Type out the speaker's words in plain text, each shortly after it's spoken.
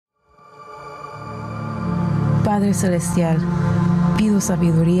Padre Celestial, pido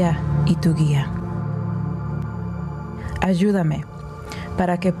sabiduría y tu guía. Ayúdame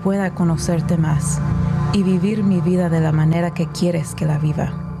para que pueda conocerte más y vivir mi vida de la manera que quieres que la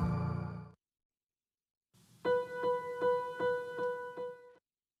viva.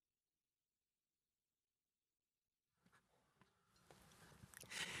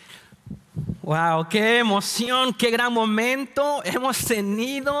 Wow, qué emoción, qué gran momento hemos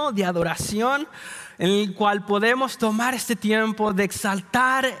tenido de adoración en el cual podemos tomar este tiempo de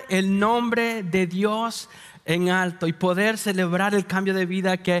exaltar el nombre de Dios en alto y poder celebrar el cambio de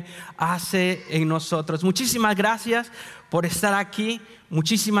vida que hace en nosotros. Muchísimas gracias por estar aquí.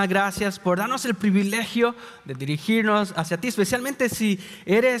 Muchísimas gracias por darnos el privilegio de dirigirnos hacia ti, especialmente si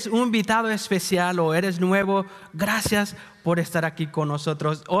eres un invitado especial o eres nuevo. Gracias por estar aquí con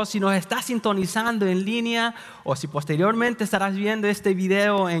nosotros. O si nos estás sintonizando en línea, o si posteriormente estarás viendo este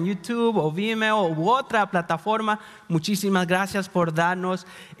video en YouTube o Vimeo u otra plataforma, muchísimas gracias por darnos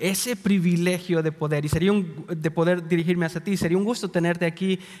ese privilegio de poder de poder dirigirme hacia ti. Sería un gusto tenerte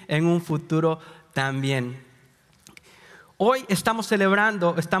aquí en un futuro también. Hoy estamos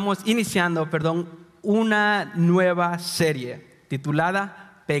iniciando una nueva serie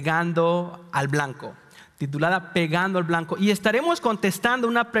titulada Pegando al Blanco. Y estaremos contestando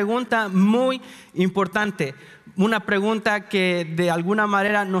una pregunta muy importante, una pregunta que de alguna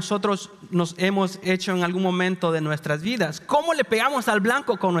manera nosotros nos hemos hecho en algún momento de nuestras vidas. ¿Cómo le pegamos al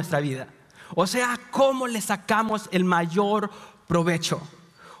blanco con nuestra vida? O sea, ¿cómo le sacamos el mayor provecho?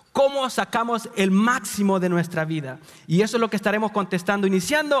 ¿Cómo sacamos el máximo de nuestra vida? Y eso es lo que estaremos contestando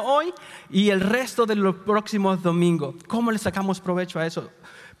iniciando hoy y el resto de los próximos domingos. ¿Cómo le sacamos provecho a eso?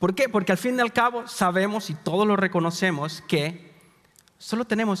 ¿Por qué? Porque al fin y al cabo sabemos y todos lo reconocemos que solo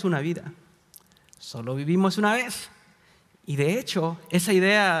tenemos una vida. Solo vivimos una vez. Y de hecho, esa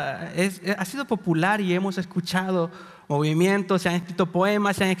idea ha sido popular y hemos escuchado movimientos, se han escrito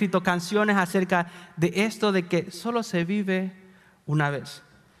poemas, se han escrito canciones acerca de esto de que solo se vive una vez.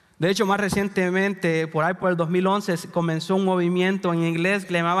 De hecho, más recientemente, por el 2011, comenzó un movimiento en inglés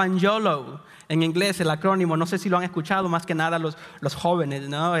que le llamaban YOLO. En inglés, el acrónimo, no sé si lo han escuchado, más que nada los jóvenes,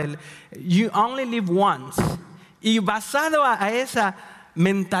 ¿no? You only live once. Y basado a esa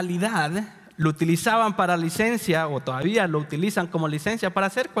mentalidad, lo utilizaban para licencia, o todavía lo utilizan como licencia para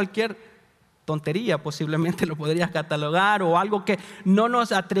hacer cualquier tontería, posiblemente lo podrías catalogar, o algo que no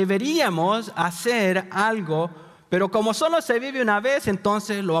nos atreveríamos a hacer algo. Pero como solo se vive una vez,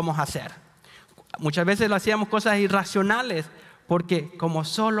 entonces lo vamos a hacer. Muchas veces lo hacíamos cosas irracionales, porque como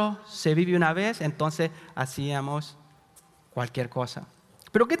solo se vive una vez, entonces hacíamos cualquier cosa.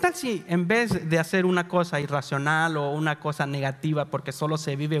 Pero ¿qué tal si en vez de hacer una cosa irracional o una cosa negativa, porque solo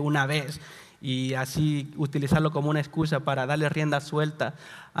se vive una vez, y así utilizarlo como una excusa para darle rienda suelta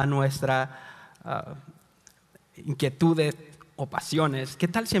a nuestras inquietudes o pasiones? ¿Qué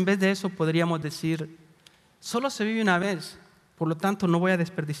tal si en vez de eso podríamos decir: solo se vive una vez, por lo tanto no voy a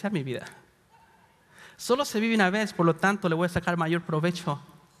desperdiciar mi vida? Solo se vive una vez, por lo tanto le voy a sacar mayor provecho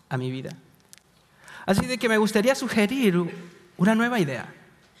a mi vida. Así de que me gustaría sugerir una nueva idea,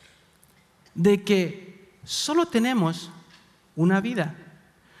 de que solo tenemos una vida,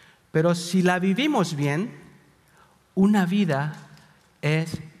 pero si la vivimos bien, una vida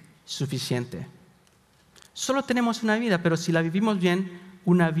es suficiente. Solo tenemos una vida, pero si la vivimos bien,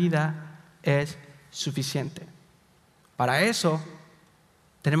 una vida es suficiente. Para eso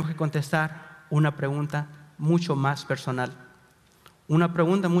tenemos que contestar una pregunta mucho más personal, una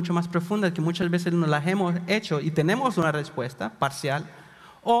pregunta mucho más profunda que muchas veces nos la hemos hecho y tenemos una respuesta parcial,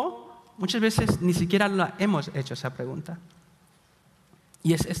 o muchas veces ni siquiera la hemos hecho esa pregunta.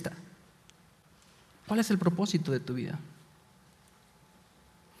 Y es esta: ¿cuál es el propósito de tu vida?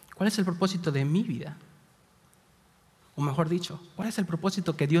 ¿Cuál es el propósito de mi vida? O mejor dicho, ¿cuál es el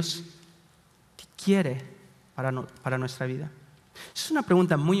propósito que Dios quiere para nuestra vida? Es una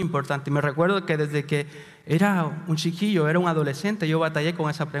pregunta muy importante. Me recuerdo que desde que era un chiquillo, era un adolescente, yo batallé con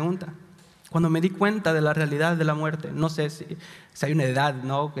esa pregunta. Cuando me di cuenta de la realidad de la muerte, no sé si hay una edad,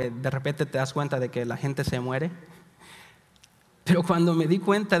 ¿no?, que de repente te das cuenta de que la gente se muere. Pero cuando me di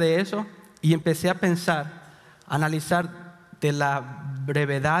cuenta de eso y empecé a pensar, a analizar de la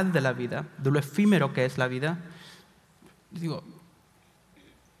brevedad de la vida, de lo efímero que es la vida, digo,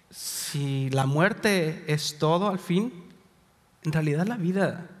 si la muerte es todo al fin, en realidad la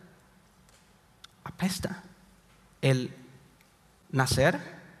vida apesta. El nacer,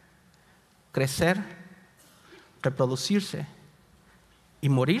 crecer, reproducirse y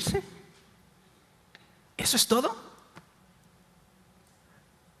morirse, ¿eso es todo?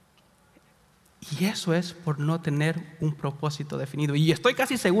 Y eso es por no tener un propósito definido. Y estoy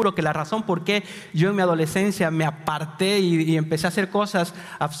casi seguro que la razón por qué yo en mi adolescencia me aparté y empecé a hacer cosas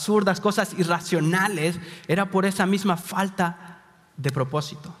absurdas, cosas irracionales, era por esa misma falta de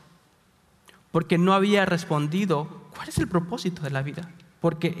propósito. Porque no había respondido cuál es el propósito de la vida.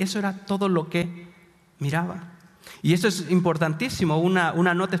 Porque eso era todo lo que miraba. Y eso es importantísimo,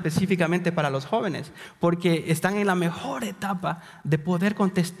 una nota específicamente para los jóvenes, porque están en la mejor etapa de poder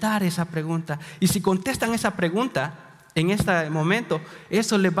contestar esa pregunta. Y si contestan esa pregunta en este momento,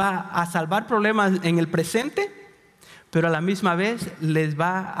 eso les va a salvar problemas en el presente, pero a la misma vez les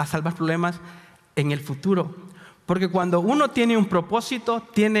va a salvar problemas en el futuro. Porque cuando uno tiene un propósito,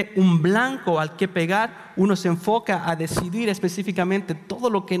 tiene un blanco al que pegar, uno se enfoca a decidir específicamente todo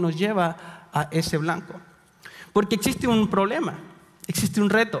lo que nos lleva a ese blanco. Porque existe un problema, existe un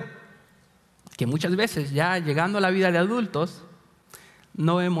reto, que muchas veces ya llegando a la vida de adultos,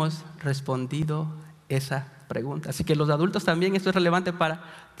 no hemos respondido esa pregunta. Así que los adultos también, esto es relevante para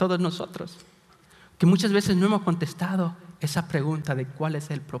todos nosotros, que muchas veces no hemos contestado esa pregunta de cuál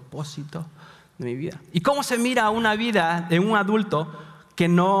es el propósito de mi vida. ¿Y cómo se mira una vida de un adulto que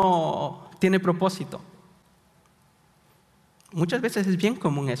no tiene propósito? Muchas veces es bien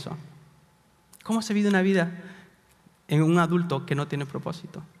común eso. ¿Cómo se vive una vida en un adulto que no tiene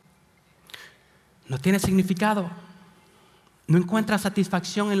propósito? No tiene significado. No encuentra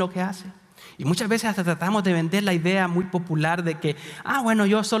satisfacción en lo que hace. Y muchas veces hasta tratamos de vender la idea muy popular de que, bueno,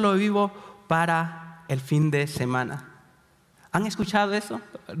 yo solo vivo para el fin de semana. ¿Han escuchado eso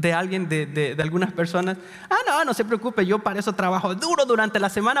de alguien, de algunas personas? No se preocupe, yo para eso trabajo duro durante la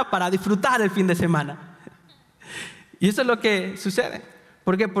semana para disfrutar el fin de semana. Y eso es lo que sucede.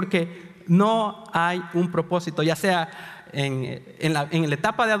 ¿Por qué? Porque no hay un propósito, ya sea en la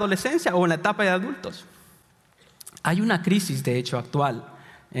etapa de adolescencia o en la etapa de adultos. Hay una crisis, de hecho, actual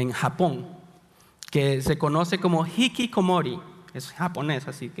en Japón que se conoce como hikikomori. Es japonés,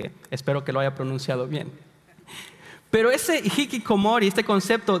 así que espero que lo haya pronunciado bien. Pero ese hikikomori, este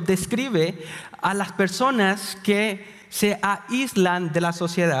concepto, describe a las personas que se aíslan de la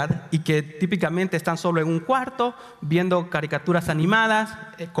sociedad y que típicamente están solo en un cuarto, viendo caricaturas animadas,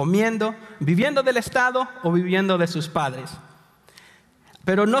 comiendo, viviendo del Estado o viviendo de sus padres.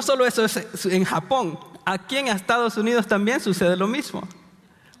 Pero no solo eso es en Japón, aquí en Estados Unidos también sucede lo mismo.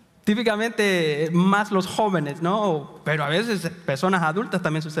 Típicamente más los jóvenes, ¿no? Pero a veces personas adultas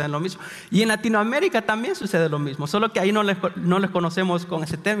también suceden lo mismo. Y en Latinoamérica también sucede lo mismo, solo que ahí no les conocemos con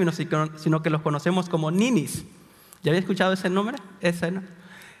ese término, sino que los conocemos como ninis. ¿Ya había escuchado ese nombre? Ese, ¿no?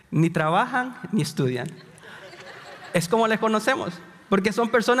 Ni trabajan ni estudian. Es como les conocemos, porque son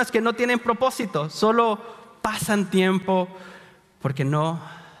personas que no tienen propósito, solo pasan tiempo porque no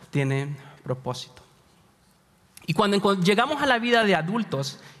tienen propósito. Y cuando llegamos a la vida de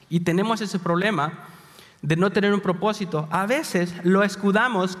adultos y tenemos ese problema de no tener un propósito, a veces lo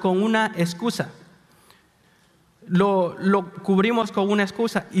escudamos con una excusa. Lo cubrimos con una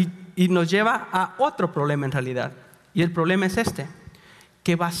excusa y nos lleva a otro problema en realidad. Y el problema es este,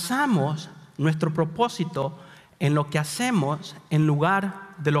 que basamos nuestro propósito en lo que hacemos en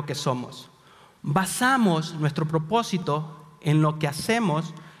lugar de lo que somos. Basamos nuestro propósito en lo que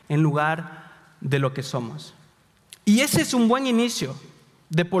hacemos en lugar de lo que somos. Y ese es un buen inicio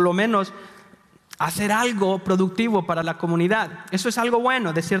de por lo menos hacer algo productivo para la comunidad. Eso es algo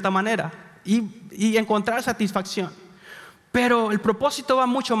bueno de cierta manera y encontrar satisfacción. Pero el propósito va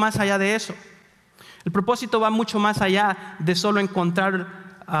mucho más allá de eso. El propósito va mucho más allá de solo encontrar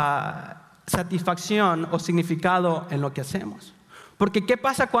satisfacción o significado en lo que hacemos. Porque ¿qué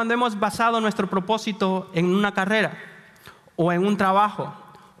pasa cuando hemos basado nuestro propósito en una carrera o en un trabajo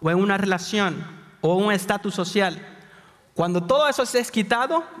o en una relación o un estatus social? Cuando todo eso se es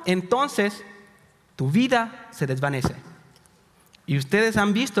quitado, entonces tu vida se desvanece. Y ustedes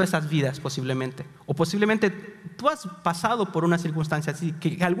han visto esas vidas posiblemente. O posiblemente tú has pasado por una circunstancia así,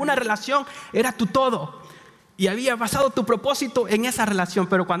 que alguna relación era tu todo. Y había basado tu propósito en esa relación.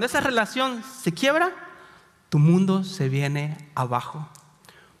 Pero cuando esa relación se quiebra, tu mundo se viene abajo.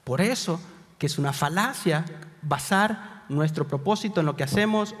 Por eso que es una falacia basar nuestro propósito en lo que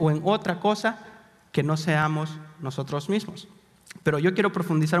hacemos o en otra cosa que no seamos nosotros mismos. Pero yo quiero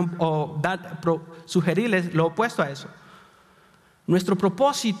profundizar sugerirles lo opuesto a eso. Nuestro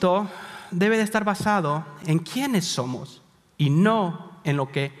propósito debe de estar basado en quiénes somos y no en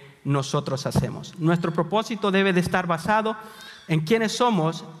lo que nosotros hacemos. Nuestro propósito debe de estar basado en quiénes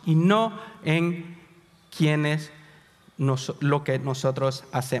somos y no en lo que nosotros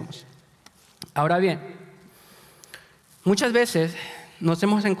hacemos. Ahora bien, muchas veces nos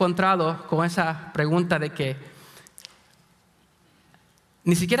hemos encontrado con esa pregunta de que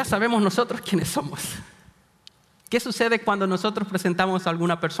ni siquiera sabemos nosotros quiénes somos. ¿Qué sucede cuando nosotros presentamos a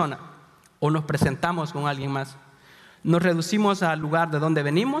alguna persona o nos presentamos con alguien más? Nos reducimos al lugar de donde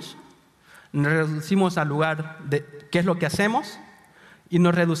venimos, nos reducimos al lugar de qué es lo que hacemos y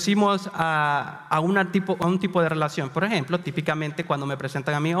nos reducimos a un tipo de relación. Por ejemplo, típicamente cuando me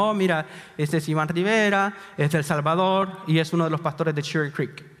presentan a mí, oh, mira, este es Iván Rivera, es de El Salvador y es uno de los pastores de Cherry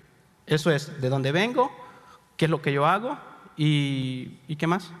Creek. Eso es de dónde vengo, qué es lo que yo hago y qué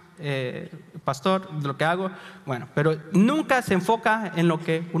más. Pastor, de lo que hago. Bueno, pero nunca se enfoca en lo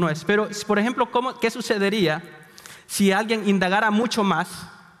que uno es. Pero, por ejemplo, ¿qué sucedería si alguien indagara mucho más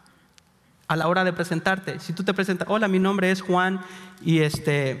a la hora de presentarte? Si tú te presentas, hola, mi nombre es Juan y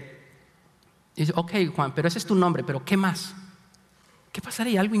dice, ok, Juan, pero ese es tu nombre, pero ¿qué más? ¿Qué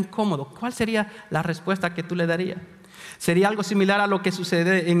pasaría? Algo incómodo. ¿Cuál sería la respuesta que tú le darías? Sería algo similar a lo que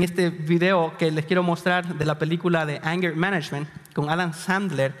sucede en este video que les quiero mostrar de la película de Anger Management con Adam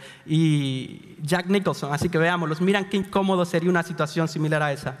Sandler y Jack Nicholson. Así que veámoslos. Miran qué incómodo sería una situación similar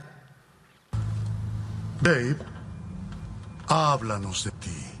a esa. Dave, háblanos de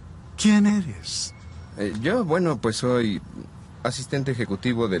ti. ¿Quién eres? Yo, bueno, pues soy asistente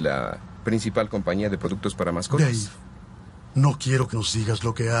ejecutivo de la principal compañía de productos para mascotas. Dave, no quiero que nos digas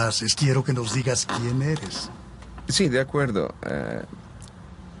lo que haces. Quiero que nos digas quién eres. Sí, de acuerdo.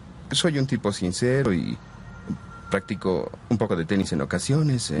 Soy un tipo sincero y practico un poco de tenis en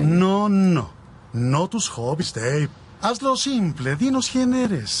ocasiones. No tus hobbies, Dave. Hazlo simple. Dinos quién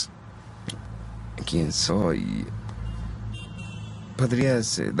eres. ¿Quién soy?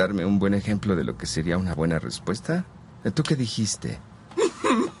 ¿Podrías darme un buen ejemplo de lo que sería una buena respuesta? ¿Tú qué dijiste?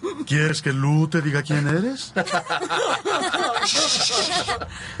 ¿Quieres que Lou te diga quién eres?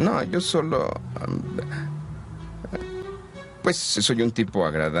 No, yo solo... pues soy un tipo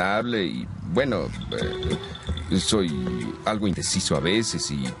agradable y, bueno, soy algo indeciso a veces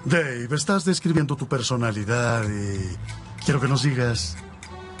y... Dave, estás describiendo tu personalidad y quiero que nos digas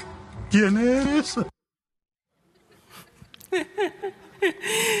quién eres.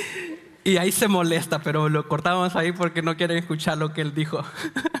 Y ahí se molesta, pero lo cortamos ahí porque no quieren escuchar lo que él dijo.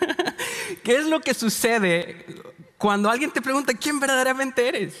 ¿Qué es lo que sucede cuando alguien te pregunta quién verdaderamente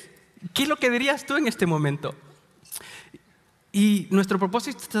eres? ¿Qué es lo que dirías tú en este momento? Y nuestro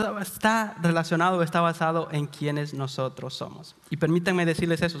propósito está relacionado, está basado en quiénes nosotros somos. Y permítanme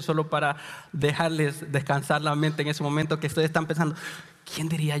decirles eso solo para dejarles descansar la mente en ese momento que ustedes están pensando, ¿quién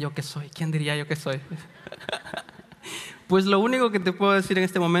diría yo que soy? ¿Quién diría yo que soy? Pues lo único que te puedo decir en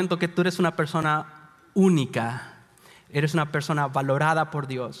este momento es que tú eres una persona única. Eres una persona valorada por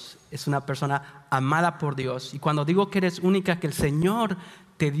Dios. Es una persona amada por Dios. Y cuando digo que eres única, que el Señor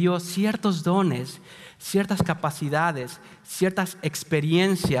te dio ciertos dones, ciertas capacidades, ciertas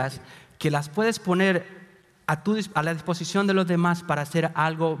experiencias que las puedes poner a la disposición de los demás para hacer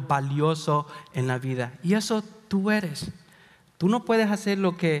algo valioso en la vida. Y eso tú eres. Tú no puedes hacer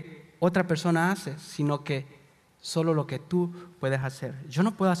lo que otra persona hace, sino que solo lo que tú puedes hacer. Yo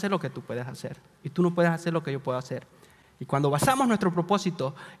no puedo hacer lo que tú puedes hacer y tú no puedes hacer lo que yo puedo hacer. Y cuando basamos nuestro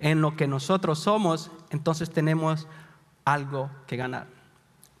propósito en lo que nosotros somos, entonces tenemos algo que ganar.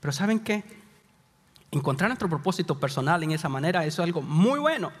 Pero ¿saben qué? Encontrar nuestro propósito personal en esa manera es algo muy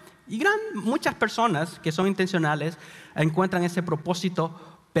bueno. Y muchas personas que son intencionales encuentran ese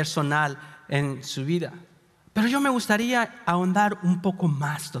propósito personal en su vida. Pero yo me gustaría ahondar un poco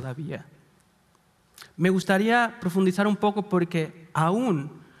más todavía. Me gustaría profundizar un poco porque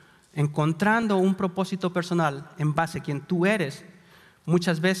aún encontrando un propósito personal en base a quien tú eres,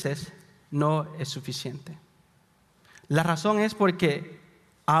 muchas veces no es suficiente. La razón es porque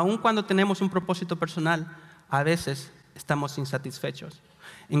aun cuando tenemos un propósito personal, a veces estamos insatisfechos.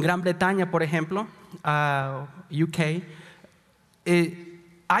 En Gran Bretaña, por ejemplo, UK,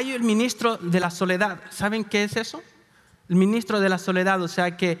 hay el ministro de la soledad. ¿Saben qué es eso? El ministro de la soledad, o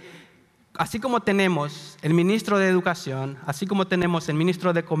sea que así como tenemos el ministro de Educación, así como tenemos el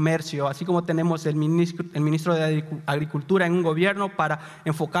ministro de Comercio, así como tenemos el ministro de Agricultura en un gobierno para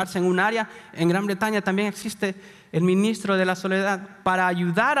enfocarse en un área, en Gran Bretaña también existe el ministro de la Soledad para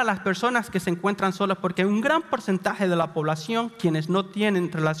ayudar a las personas que se encuentran solas, porque hay un gran porcentaje de la población quienes no tienen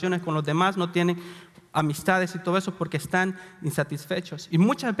relaciones con los demás, no tienen amistades y todo eso porque están insatisfechos. Y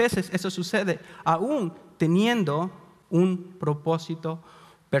muchas veces eso sucede aún teniendo un propósito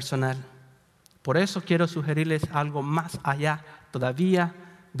personal. Por eso quiero sugerirles algo más allá todavía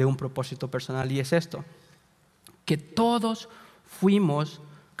de un propósito personal, y es esto: que todos fuimos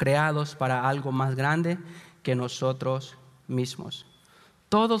creados para algo más grande que nosotros mismos.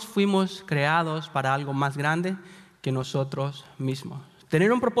 Todos fuimos creados para algo más grande que nosotros mismos.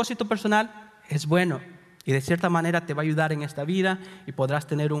 Tener un propósito personal es bueno, Y de cierta manera te va a ayudar en esta vida y podrás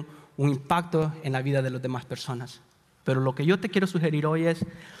tener un impacto en la vida de las demás personas. Pero lo que yo te quiero sugerir hoy es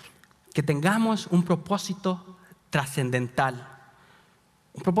que tengamos un propósito trascendental.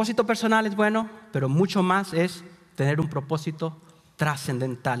 Un propósito personal es bueno, pero mucho más es tener un propósito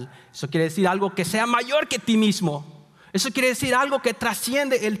trascendental. Eso quiere decir algo que sea mayor que ti mismo. Eso quiere decir algo que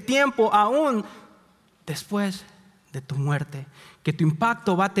trasciende el tiempo aún después de tu muerte. Que tu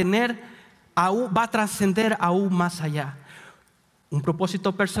impacto va a trascender aún más allá. Un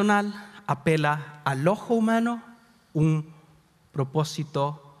propósito personal apela al ojo humano. Un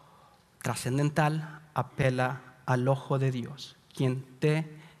propósito trascendental apela al ojo de Dios, quien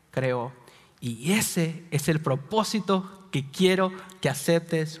te creó. Y ese es el propósito que quiero que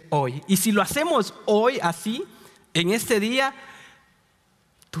aceptes hoy. Y si lo hacemos hoy así, en este día,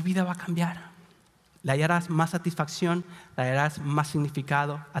 tu vida va a cambiar. Le hallarás más satisfacción, le hallarás más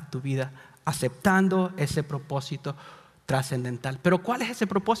significado a tu vida, aceptando ese propósito trascendental. Pero ¿cuál es ese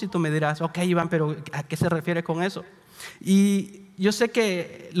propósito? Me dirás, ok, Iván, pero ¿a qué se refiere con eso? Y yo sé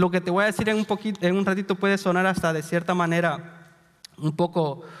que lo que te voy a decir en un ratito puede sonar hasta de cierta manera un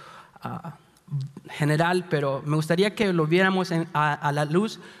poco general, pero me gustaría que lo viéramos a la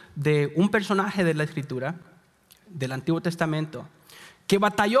luz de un personaje de la Escritura, del Antiguo Testamento, que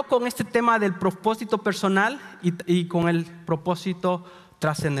batalló con este tema del propósito personal y con el propósito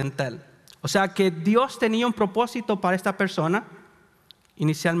trascendental. O sea, que Dios tenía un propósito para esta persona.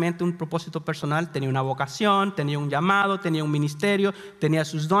 Inicialmente un propósito personal, tenía una vocación, tenía un llamado, tenía un ministerio, tenía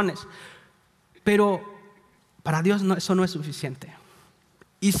sus dones. Pero para Dios eso no es suficiente.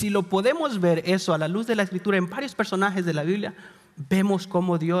 Y si lo podemos ver eso a la luz de la Escritura en varios personajes de la Biblia, vemos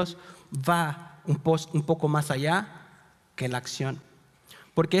cómo Dios va un poco más allá que la acción.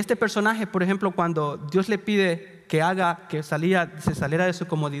 Porque este personaje, por ejemplo, cuando Dios le pide que se saliera de su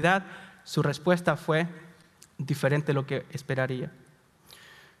comodidad, su respuesta fue diferente a lo que esperaría.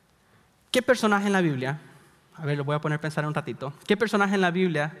 ¿Qué personaje en la Biblia? A ver, lo voy a poner a pensar un ratito. ¿Qué personaje en la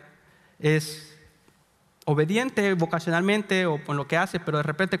Biblia es obediente vocacionalmente o con lo que hace, pero de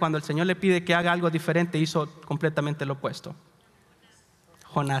repente cuando el Señor le pide que haga algo diferente, hizo completamente lo opuesto?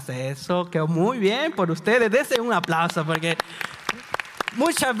 Jonás. Eso quedó muy bien por ustedes. Dense un aplauso, porque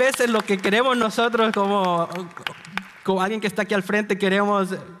muchas veces lo que queremos nosotros como alguien que está aquí al frente, queremos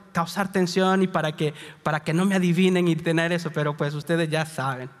causar tensión y para que no me adivinen y tener eso, pero pues ustedes ya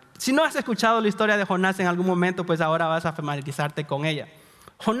saben. Si no has escuchado la historia de Jonás en algún momento, pues ahora vas a familiarizarte con ella.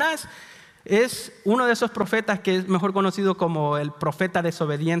 Jonás es uno de esos profetas que es mejor conocido como el profeta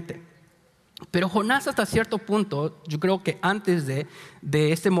desobediente. Pero Jonás, hasta cierto punto, yo creo que antes de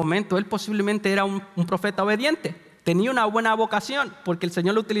este momento, él posiblemente era un profeta obediente. Tenía una buena vocación porque el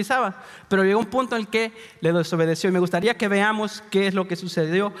Señor lo utilizaba, pero llegó un punto en el que le desobedeció. Y me gustaría que veamos qué es lo que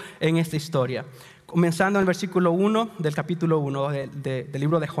sucedió en esta historia. Comenzando en el versículo 1 del capítulo 1 del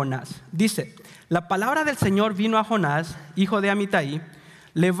libro de Jonás. Dice: la palabra del Señor vino a Jonás, hijo de Amitai: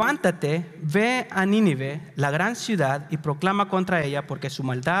 levántate, ve a Nínive, la gran ciudad, y proclama contra ella, porque su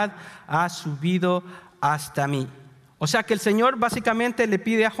maldad ha subido hasta mí. O sea que el Señor básicamente le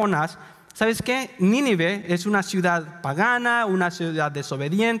pide a Jonás, ¿sabes qué? Nínive es una ciudad pagana, una ciudad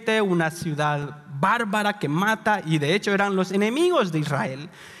desobediente, una ciudad bárbara que mata, y de hecho eran los enemigos de Israel.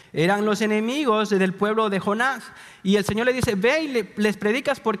 Eran los enemigos del pueblo de Jonás. Y el Señor le dice: ve y les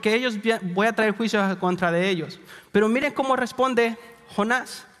predicas, porque voy a traer juicios contra de ellos. Pero miren cómo responde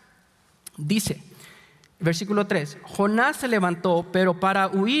Jonás. Dice, versículo 3: Jonás se levantó, pero para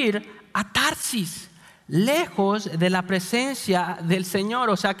huir a Tarsis, lejos de la presencia del Señor.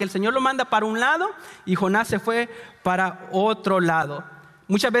 O sea que el Señor lo manda para un lado y Jonás se fue para otro lado.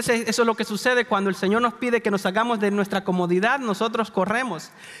 Muchas veces eso es lo que sucede cuando el Señor nos pide que nos hagamos de nuestra comodidad, nosotros corremos.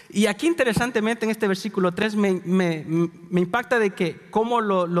 Y aquí interesantemente en este versículo 3 me impacta de que cómo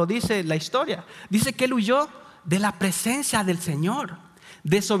lo dice la historia. Dice que él huyó de la presencia del Señor.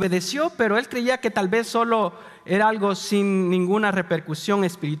 Desobedeció, pero él creía que tal vez solo era algo sin ninguna repercusión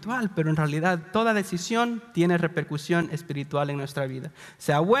espiritual, pero en realidad toda decisión tiene repercusión espiritual en nuestra vida,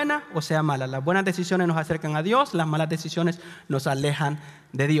 sea buena o sea mala. Las buenas decisiones nos acercan a Dios, las malas decisiones nos alejan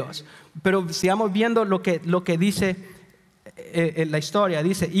de Dios. Pero sigamos viendo lo que dice la historia.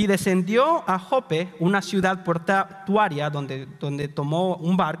 Dice: y descendió a Jope, una ciudad portuaria, donde tomó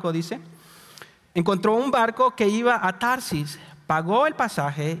un barco. Dice: encontró un barco que iba a Tarsis, pagó el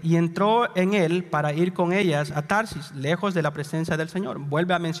pasaje y entró en él para ir con ellas a Tarsis, lejos de la presencia del Señor.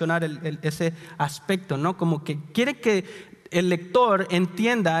 Vuelve a mencionar ese aspecto, ¿no? Como que quiere que el lector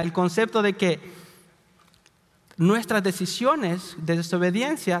entienda el concepto de que nuestras decisiones de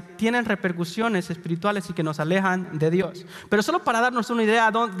desobediencia tienen repercusiones espirituales y que nos alejan de Dios. Pero solo para darnos una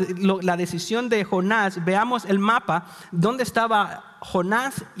idea de la decisión de Jonás, veamos el mapa, dónde estaba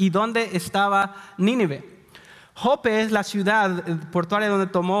Jonás y dónde estaba Nínive. Jope es la ciudad portuaria donde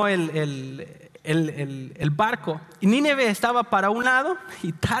tomó el barco. Y Nínive estaba para un lado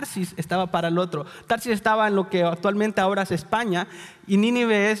y Tarsis estaba para el otro. Tarsis estaba en lo que actualmente ahora es España y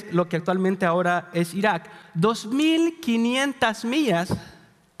Nínive es lo que actualmente ahora es Irak. 2.500 millas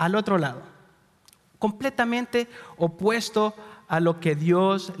al otro lado. Completamente opuesto a lo que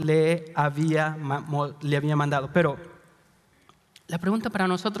Dios le había mandado. Pero la pregunta para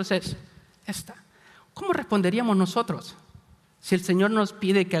nosotros es esta. ¿Cómo responderíamos nosotros si el Señor nos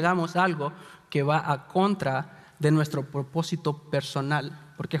pide que hagamos algo que va a contra de nuestro propósito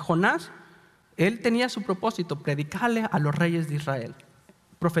personal? Porque Jonás, él tenía su propósito, predicarle a los reyes de Israel,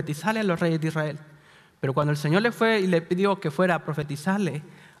 profetizarle a los reyes de Israel. Pero cuando el Señor le fue y le pidió que fuera a profetizarle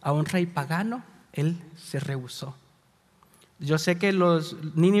a un rey pagano, él se rehusó. Yo sé que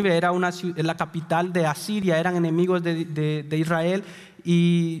Nínive era la capital de Asiria, eran enemigos de Israel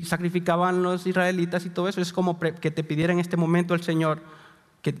y sacrificaban los israelitas y todo eso. Es como que te pidiera en este momento el Señor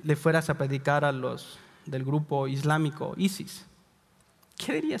que le fueras a predicar a los del grupo islámico ISIS.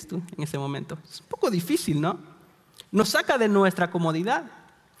 ¿Qué dirías tú en ese momento? Es un poco difícil, ¿no? Nos saca de nuestra comodidad,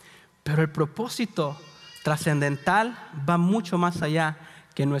 pero el propósito trascendental va mucho más allá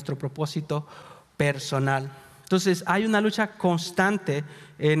que nuestro propósito personal. Entonces hay una lucha constante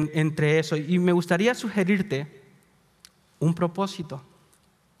entre eso y me gustaría sugerirte un propósito,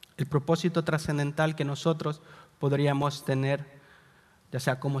 el propósito trascendental que nosotros podríamos tener, ya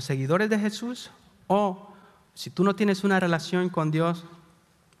sea como seguidores de Jesús o si tú no tienes una relación con Dios,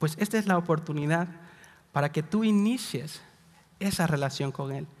 pues esta es la oportunidad para que tú inicies esa relación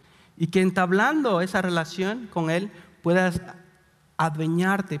con Él y que entablando esa relación con Él puedas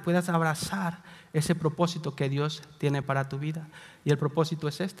adueñarte, puedas abrazar ese propósito que Dios tiene para tu vida. Y el propósito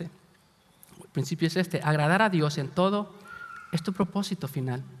es este, el principio es este: agradar a Dios en todo es tu propósito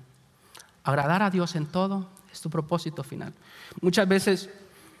final. Agradar a Dios en todo es tu propósito final. Muchas veces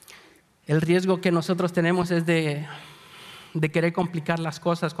el riesgo que nosotros tenemos es de querer complicar las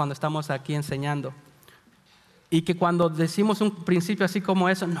cosas cuando estamos aquí enseñando. Y que cuando decimos un principio así como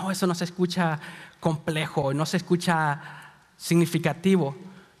eso no se escucha complejo, no se escucha significativo.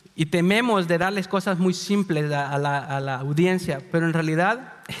 Y tememos de darles cosas muy simples a la audiencia. Pero en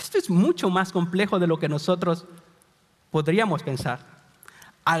realidad esto es mucho más complejo de lo que nosotros podríamos pensar.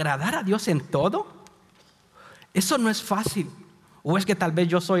 ¿Agradar a Dios en todo? Eso no es fácil. ¿O es que tal vez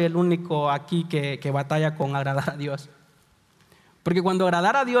yo soy el único aquí que batalla con agradar a Dios? Porque cuando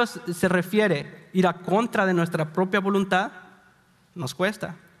agradar a Dios se refiere ir a contra de nuestra propia voluntad, nos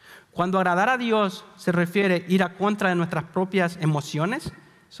cuesta. Cuando agradar a Dios se refiere ir a contra de nuestras propias emociones,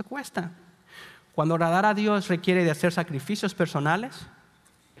 eso cuesta. Cuando agradar a Dios requiere de hacer sacrificios personales,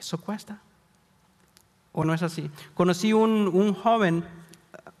 eso cuesta. ¿O no es así? Conocí un joven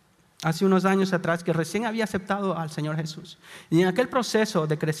hace unos años atrás que recién había aceptado al Señor Jesús. Y en aquel proceso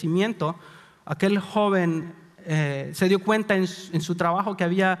de crecimiento, aquel joven se dio cuenta en su trabajo que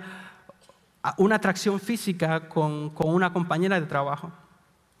había una atracción física con una compañera de trabajo.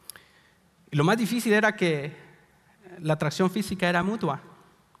 Y lo más difícil era que la atracción física era mutua.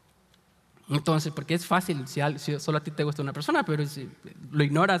 Entonces, porque es fácil si solo a ti te gusta una persona, pero si lo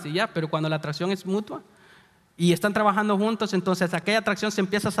ignoras y ya, pero cuando la atracción es mutua y están trabajando juntos, entonces aquella atracción se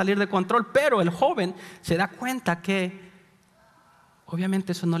empieza a salir de control, pero el joven se da cuenta que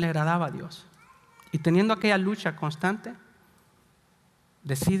obviamente eso no le agradaba a Dios. Y teniendo aquella lucha constante,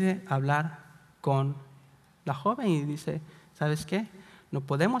 decide hablar con la joven y dice, ¿sabes qué? No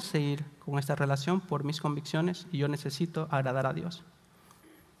podemos seguir con esta relación por mis convicciones y yo necesito agradar a Dios.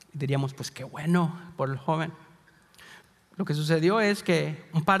 Y diríamos, pues qué bueno por el joven. Lo que sucedió es que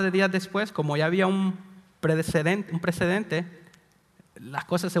un par de días después, como ya había un precedente, las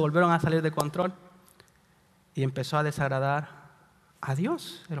cosas se volvieron a salir de control y empezó a desagradar a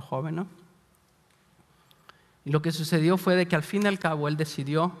Dios el joven, ¿no? Y lo que sucedió fue de que al fin y al cabo él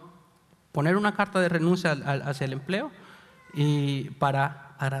decidió poner una carta de renuncia hacia el empleo y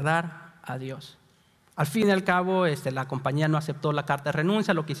para agradar a Dios. Al fin y al cabo, la compañía no aceptó la carta de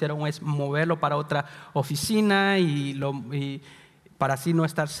renuncia, lo que hicieron es moverlo para otra oficina y para así no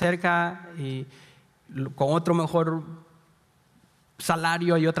estar cerca y con otro mejor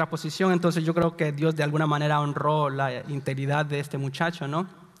salario y otra posición. Entonces yo creo que Dios de alguna manera honró la integridad de este muchacho,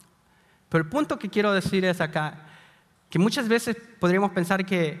 ¿no? Pero el punto que quiero decir es acá, que muchas veces podríamos pensar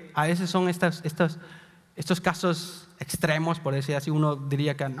que a veces son estas estos casos extremos, por decir así, uno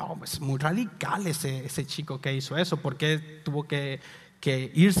diría que no, es muy radical ese chico que hizo eso, ¿por qué tuvo que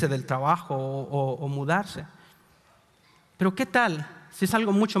irse del trabajo o mudarse? Pero ¿qué tal si es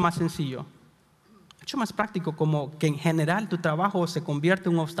algo mucho más sencillo, mucho más práctico, como que en general tu trabajo se convierte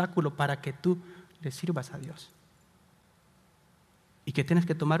en un obstáculo para que tú le sirvas a Dios y que tienes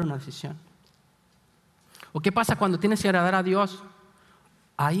que tomar una decisión? ¿O qué pasa cuando tienes que agradar a Dios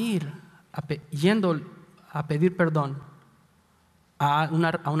yendo a pedir perdón a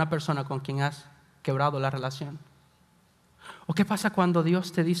una persona con quien has quebrado la relación? ¿O qué pasa cuando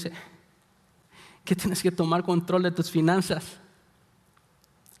Dios te dice que tienes que tomar control de tus finanzas,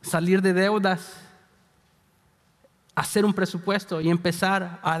 salir de deudas, hacer un presupuesto y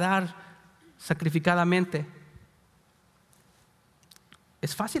empezar a dar sacrificadamente?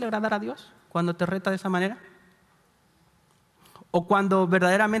 ¿Es fácil agradar a Dios cuando te reta de esa manera? O cuando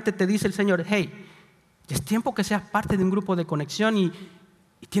verdaderamente te dice el Señor, hey, es tiempo que seas parte de un grupo de conexión y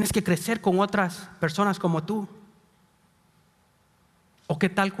tienes que crecer con otras personas como tú. ¿O qué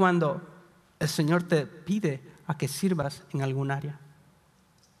tal cuando el Señor te pide a que sirvas en algún área?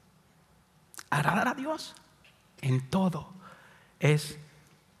 Agradar a Dios en todo es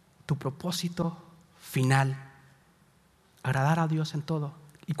tu propósito final. Agradar a Dios en todo.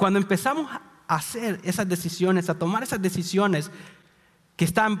 Y cuando empezamos a hacer esas decisiones, a tomar esas decisiones que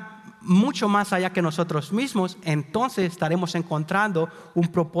están mucho más allá que nosotros mismos, entonces estaremos encontrando un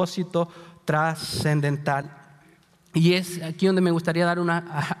propósito trascendental. Y es aquí donde me gustaría dar una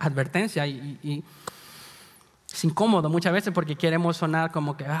advertencia y es incómodo muchas veces porque queremos sonar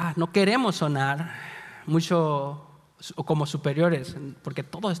como que no queremos sonar mucho como superiores, porque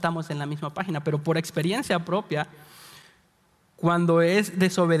todos estamos en la misma página, pero por experiencia propia, cuando es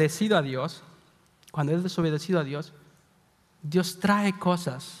desobedecido a Dios, Dios trae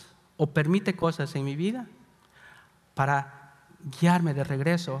cosas o permite cosas en mi vida para guiarme de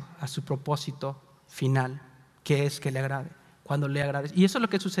regreso a su propósito final, que es que le agrade, cuando le agrade. Y eso es lo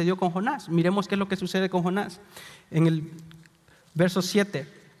que sucedió con Jonás. Miremos qué es lo que sucede con Jonás. En el verso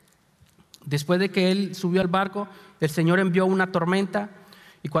 7, después de que él subió al barco, el Señor envió una tormenta,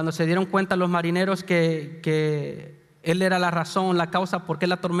 y cuando se dieron cuenta los marineros que él era la razón, la causa por qué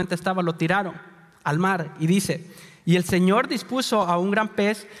la tormenta estaba, lo tiraron al mar. Y dice, y el Señor dispuso a un gran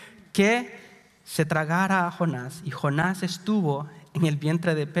pez que se tragara a Jonás, y Jonás estuvo en el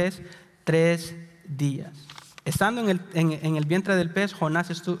vientre del pez 3 días. Estando en el vientre del pez, Jonás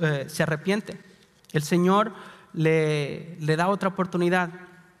se arrepiente. El Señor le da otra oportunidad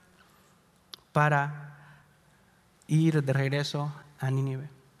para ir de regreso a Nínive.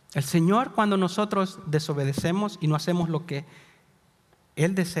 El Señor, cuando nosotros desobedecemos y no hacemos lo que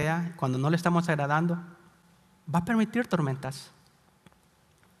Él desea, cuando no le estamos agradando, va a permitir tormentas.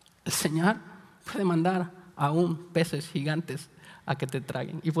 El Señor puede mandar aún peces gigantes a que te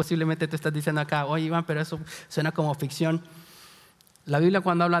traguen. Y posiblemente te estás diciendo acá, oye Iván, pero eso suena como ficción. La Biblia,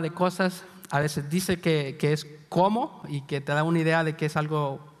 cuando habla de cosas, a veces dice que es como, y que te da una idea de que es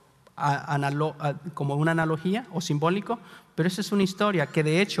algo como una analogía o simbólico, pero esa es una historia que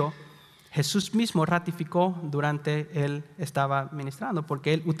de hecho Jesús mismo ratificó durante él estaba ministrando,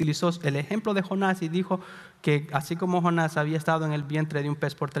 porque él utilizó el ejemplo de Jonás y dijo que así como Jonás había estado en el vientre de un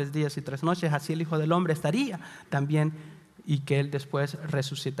pez por 3 días y 3 noches, así el Hijo del Hombre estaría también, y que él después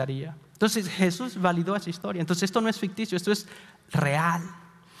resucitaría. Entonces Jesús validó esa historia. Entonces esto no es ficticio, esto es real,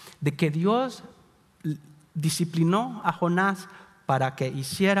 de que Dios disciplinó a Jonás para que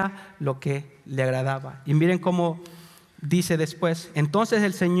hiciera lo que le agradaba. Y miren cómo dice después, entonces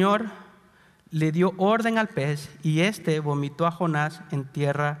el Señor le dio orden al pez y éste vomitó a Jonás en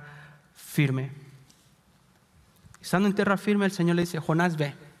tierra firme. Estando en tierra firme, el Señor le dice, Jonás,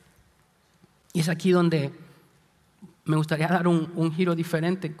 ve. Y es aquí donde me gustaría dar un giro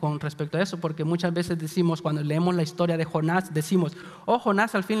diferente con respecto a eso, porque muchas veces decimos, cuando leemos la historia de Jonás, decimos,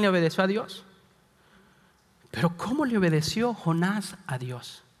 Jonás al fin le obedeció a Dios. Pero ¿cómo le obedeció Jonás a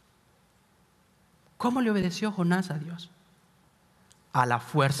Dios? ¿Cómo le obedeció Jonás a Dios? A la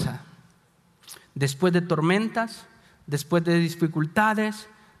fuerza. Después de tormentas, después de dificultades,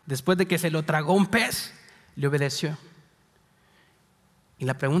 después de que se lo tragó un pez, le obedeció. Y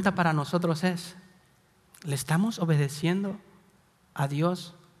la pregunta para nosotros es, ¿le estamos obedeciendo a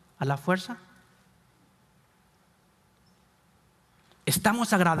Dios a la fuerza?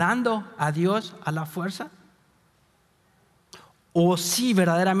 ¿Estamos agradando a Dios a la fuerza? ¿O si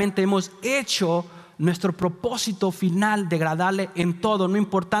verdaderamente hemos hecho nuestro propósito final de agradarle en todo, no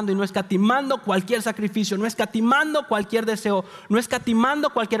importando y no escatimando cualquier sacrificio, no escatimando cualquier deseo, no escatimando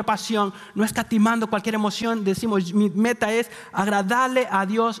cualquier pasión, no escatimando cualquier emoción. Decimos, mi meta es agradarle a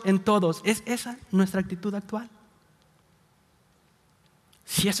Dios en todos. ¿Es esa nuestra actitud actual?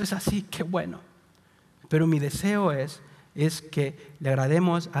 Si eso es así, qué bueno. Pero mi deseo es que le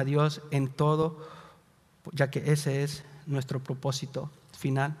agrademos a Dios en todo, ya que ese es nuestro propósito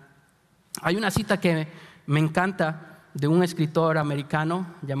final. Hay una cita que me encanta de un escritor americano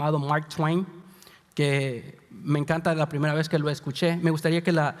llamado Mark Twain, que me encanta la primera vez que lo escuché. Me gustaría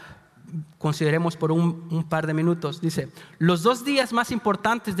que la consideremos por un par de minutos. Dice, los 2 días más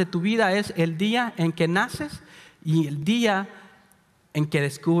importantes de tu vida es el día en que naces y el día en que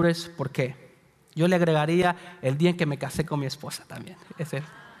descubres por qué. Yo le agregaría el día en que me casé con mi esposa también. Ese.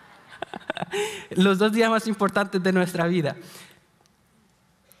 Los 2 días más importantes de nuestra vida.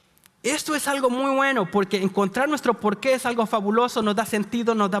 Esto es algo muy bueno porque encontrar nuestro porqué es algo fabuloso, nos da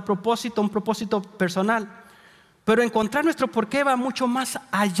sentido, nos da propósito, un propósito personal. Pero encontrar nuestro porqué va mucho más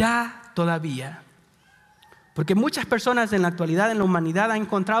allá todavía. Porque muchas personas en la actualidad, en la humanidad, han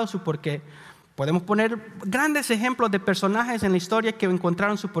encontrado su porqué. Podemos poner grandes ejemplos de personajes en la historia que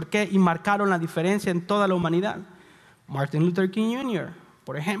encontraron su porqué y marcaron la diferencia en toda la humanidad. Martin Luther King Jr.,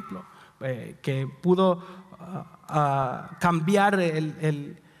 por ejemplo, que pudo cambiar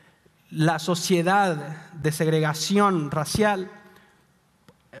la sociedad de segregación racial.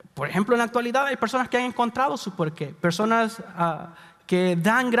 Por ejemplo, en la actualidad hay personas que han encontrado su porqué, personas que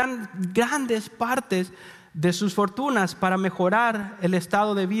dan grandes partes de sus fortunas para mejorar el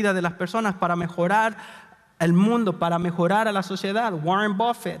estado de vida de las personas, para mejorar el mundo, para mejorar a la sociedad. Warren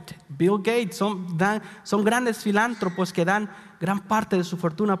Buffett, Bill Gates son grandes filántropos que dan gran parte de su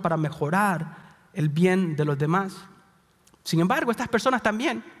fortuna para mejorar el bien de los demás. Sin embargo, estas personas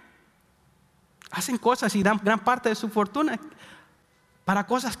también hacen cosas y dan gran parte de su fortuna para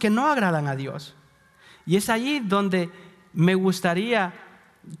cosas que no agradan a Dios. Y es allí donde me gustaría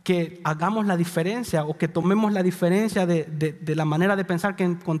que hagamos la diferencia o que tomemos la diferencia de la manera de pensar que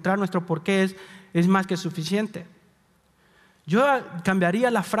encontrar nuestro porqué es más que suficiente. Yo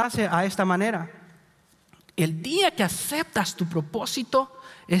cambiaría la frase a esta manera. El día que aceptas tu propósito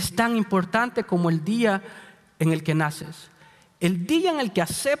es tan importante como el día en el que naces. El día en el que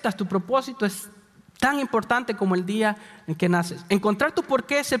aceptas tu propósito es tan importante como el día en que naces. Encontrar tu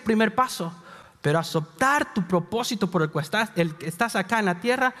porqué es el primer paso, pero aceptar tu propósito por el que estás acá en la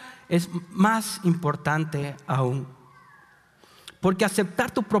tierra es más importante aún. Porque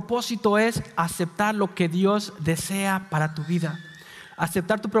aceptar tu propósito es aceptar lo que Dios desea para tu vida.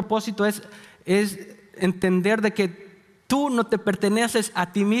 Aceptar tu propósito es entender de que tú no te perteneces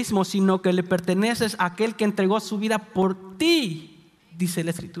a ti mismo, sino que le perteneces a aquel que entregó su vida por ti, dice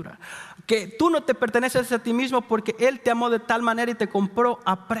la Escritura. Que tú no te perteneces a ti mismo porque Él te amó de tal manera y te compró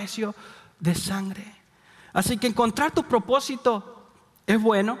a precio de sangre. Así que encontrar tu propósito es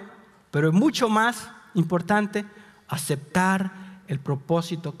bueno, pero es mucho más importante aceptar el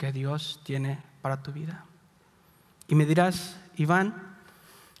propósito que Dios tiene para tu vida. Y me dirás, Iván,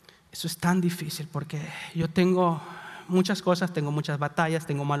 eso es tan difícil porque yo tengo muchas cosas, tengo muchas batallas,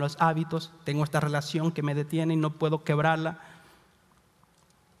 tengo malos hábitos, tengo esta relación que me detiene y no puedo quebrarla.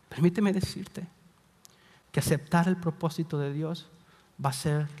 Permíteme decirte que aceptar el propósito de Dios va a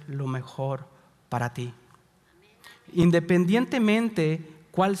ser lo mejor para ti. Independientemente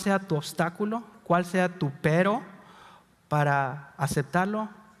cuál sea tu obstáculo, cuál sea tu pero para aceptarlo,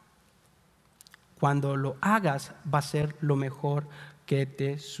 cuando lo hagas va a ser lo mejor que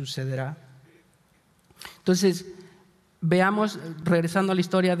te sucederá. Entonces, veamos, regresando a la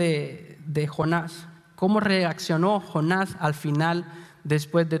historia de Jonás, cómo reaccionó Jonás al final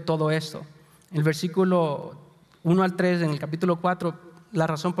después de todo esto. El versículo 1 al 3 en el capítulo 4, la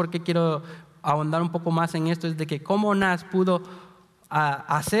razón por qué quiero ahondar un poco más en esto es de que cómo Jonás pudo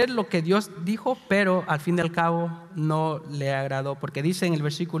hacer lo que Dios dijo, pero al fin y al cabo no le agradó. Porque dice en el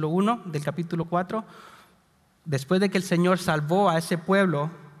versículo 1 del capítulo 4, después de que el Señor salvó a ese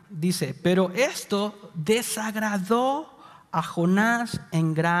pueblo, dice, pero esto desagradó a Jonás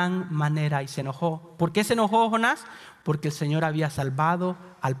en gran manera y se enojó. ¿Por qué se enojó Jonás? Porque el Señor había salvado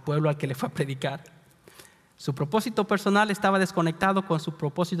al pueblo al que le fue a predicar. Su propósito personal estaba desconectado con su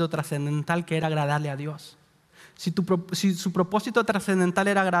propósito trascendental, que era agradarle a Dios. Si su propósito trascendental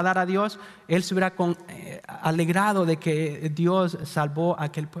era agradar a Dios, él se hubiera alegrado de que Dios salvó a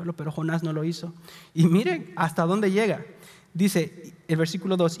aquel pueblo, pero Jonás no lo hizo. Y miren hasta dónde llega. Dice el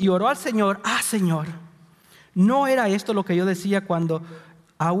versículo 2, y oró al Señor, Señor, ¿no era esto lo que yo decía cuando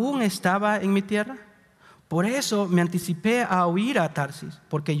aún estaba en mi tierra? Por eso me anticipé a huir a Tarsis,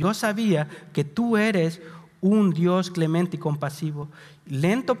 porque yo sabía que tú eres un Dios clemente y compasivo,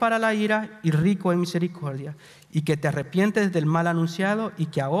 lento para la ira y rico en misericordia, y que te arrepientes del mal anunciado, y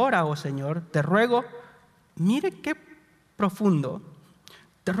que ahora, oh Señor, te ruego, mire qué profundo,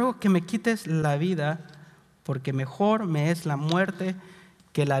 te ruego que me quites la vida, porque mejor me es la muerte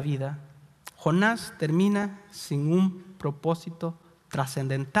que la vida. Jonás termina sin un propósito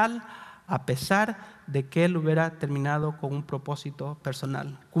trascendental, a pesar de que él hubiera terminado con un propósito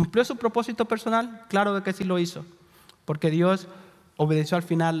personal. ¿Cumplió su propósito personal? Claro de que sí lo hizo, porque Dios obedeció al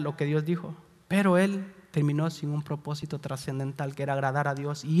final lo que Dios dijo, pero él terminó sin un propósito trascendental, que era agradar a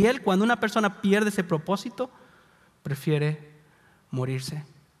Dios. Y él, cuando una persona pierde ese propósito, prefiere morirse.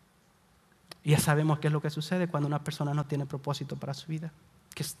 Y ya sabemos qué es lo que sucede cuando una persona no tiene propósito para su vida,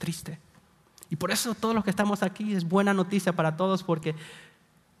 que es triste. Y por eso todos los que estamos aquí es buena noticia para todos, porque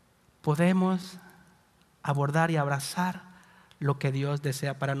podemos abordar y abrazar lo que Dios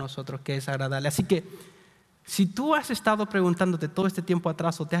desea para nosotros, que es agradable. Así que si tú has estado preguntándote todo este tiempo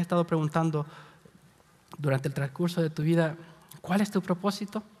atrás, o te has estado preguntando durante el transcurso de tu vida, ¿cuál es tu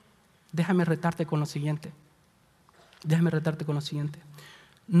propósito? Déjame retarte con lo siguiente.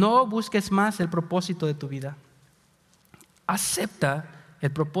 No busques más el propósito de tu vida. Acepta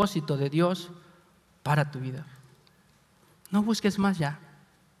el propósito de Dios para tu vida. No busques más ya.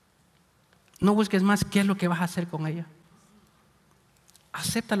 No busques más qué es lo que vas a hacer con ella.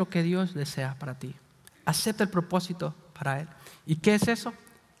 Acepta lo que Dios desea para ti. Acepta el propósito para Él. ¿Y qué es eso?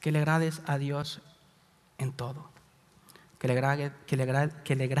 Que le agrades a Dios en todo. Que le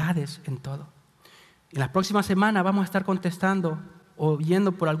agrades en todo. En las próximas semanas vamos a estar contestando o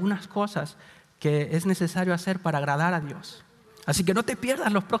viendo por algunas cosas que es necesario hacer para agradar a Dios. Así que no te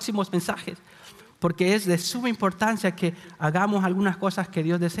pierdas los próximos mensajes, porque es de suma importancia que hagamos algunas cosas que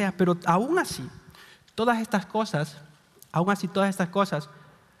Dios desea. Pero aún así, todas estas cosas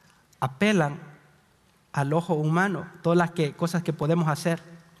apelan al ojo humano, todas las cosas que podemos hacer.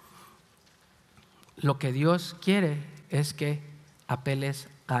 Lo que Dios quiere es que apeles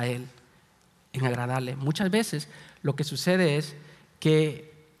a Él en agradarle. Muchas veces lo que sucede es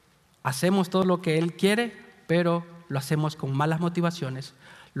que hacemos todo lo que Él quiere, pero lo hacemos con malas motivaciones,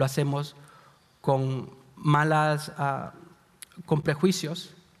 lo hacemos con con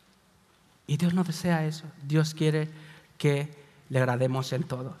prejuicios, y Dios no desea eso. Dios quiere que le agrademos en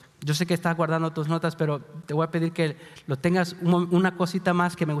todo. Yo sé que estás guardando tus notas, pero te voy a pedir que lo tengas una cosita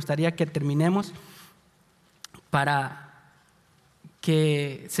más que me gustaría que terminemos para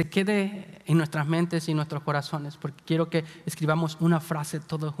que se quede en nuestras mentes y en nuestros corazones, porque quiero que escribamos una frase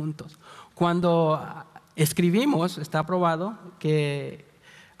todos juntos. Cuando escribimos, está probado que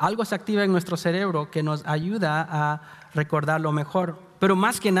algo se activa en nuestro cerebro que nos ayuda a recordarlo mejor. Pero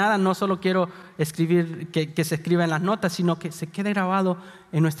más que nada, no solo quiero escribir que se escriba en las notas, sino que se quede grabado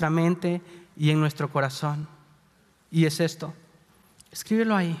en nuestra mente y en nuestro corazón. Y es esto: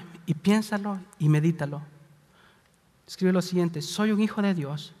 escríbelo ahí y piénsalo y medítalo. Escribe lo siguiente: soy un hijo de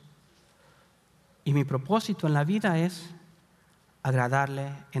Dios y mi propósito en la vida es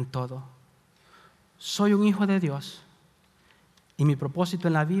agradarle en todo. Soy un hijo de Dios y mi propósito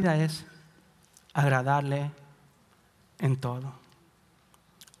en la vida es agradarle en todo.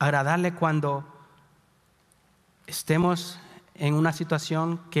 Agradarle cuando estemos en una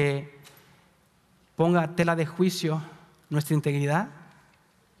situación que ponga tela de juicio nuestra integridad.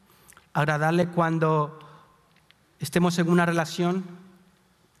 Agradarle cuando estemos en una relación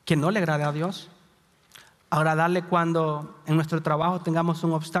que no le agrade a Dios. Agradarle cuando en nuestro trabajo tengamos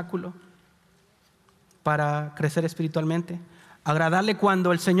un obstáculo para crecer espiritualmente. Agradarle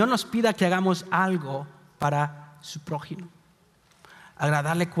cuando el Señor nos pida que hagamos algo para su prójimo.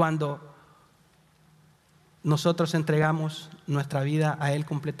 Agradarle cuando nosotros entregamos nuestra vida a Él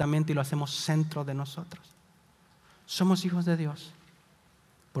completamente y lo hacemos centro de nosotros. Somos hijos de Dios,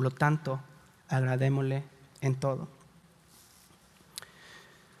 por lo tanto, agradémosle en todo.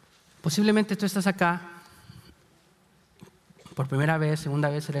 Posiblemente tú estás acá por primera vez, segunda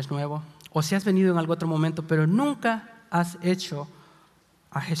vez, eres nuevo, o si has venido en algún otro momento, pero nunca has hecho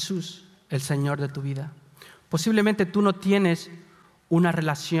a Jesús el Señor de tu vida. Posiblemente tú no tienes una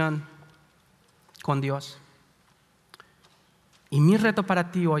relación con Dios. Y mi reto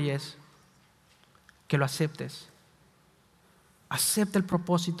para ti hoy es que lo aceptes. Acepta el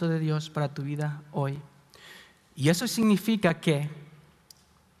propósito de Dios para tu vida hoy. Y eso significa que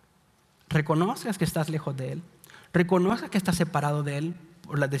reconozcas que estás lejos de Él, reconozcas que estás separado de Él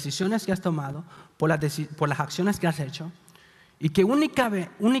por las decisiones que has tomado, por las acciones que has hecho, y que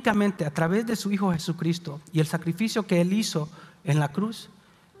únicamente a través de su Hijo Jesucristo y el sacrificio que Él hizo en la cruz,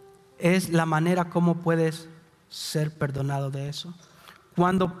 es la manera como puedes ser perdonado de eso.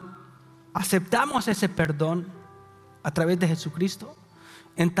 Cuando aceptamos ese perdón a través de Jesucristo,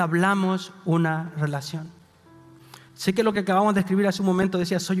 entablamos una relación. Sé que lo que acabamos de escribir hace un momento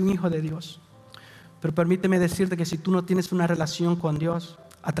decía, soy un hijo de Dios. Pero permíteme decirte que si tú no tienes una relación con Dios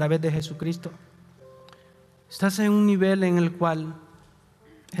a través de Jesucristo, estás en un nivel en el cual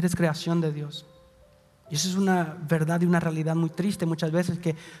eres creación de Dios. Y eso es una verdad y una realidad muy triste muchas veces,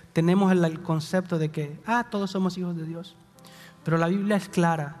 que tenemos el concepto de que todos somos hijos de Dios. Pero la Biblia es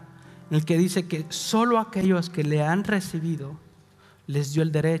clara en el que dice que solo aquellos que le han recibido les dio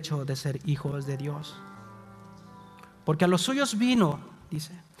el derecho de ser hijos de Dios. Porque a los suyos vino,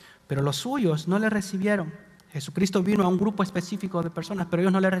 dice, pero los suyos no le recibieron. Jesucristo vino a un grupo específico de personas, pero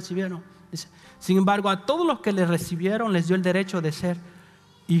ellos no le recibieron. Dice, sin embargo, a todos los que le recibieron les dio el derecho de ser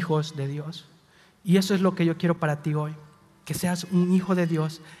hijos de Dios. Y eso es lo que yo quiero para ti hoy, que seas un hijo de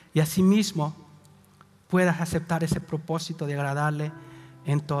Dios y asimismo puedas aceptar ese propósito de agradarle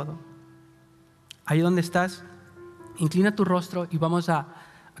en todo. Ahí donde estás, inclina tu rostro y vamos a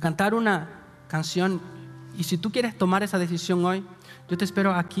cantar una canción. Y si tú quieres tomar esa decisión hoy, yo te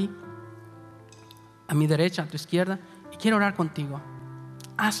espero aquí, a mi derecha, a tu izquierda, y quiero orar contigo.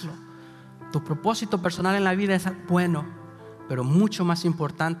 Hazlo. Tu propósito personal en la vida es bueno, pero mucho más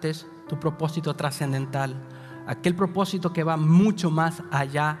importante es tu propósito trascendental, aquel propósito que va mucho más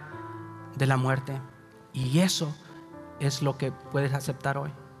allá de la muerte. Y eso es lo que puedes aceptar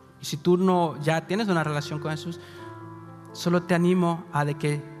hoy. Y si tú no ya tienes una relación con Jesús, solo te animo a de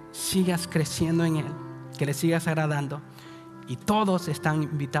que sigas creciendo en Él, que le sigas agradando. Y todos están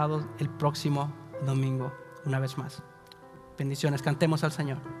invitados el próximo domingo, una vez más. Bendiciones, cantemos al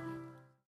Señor.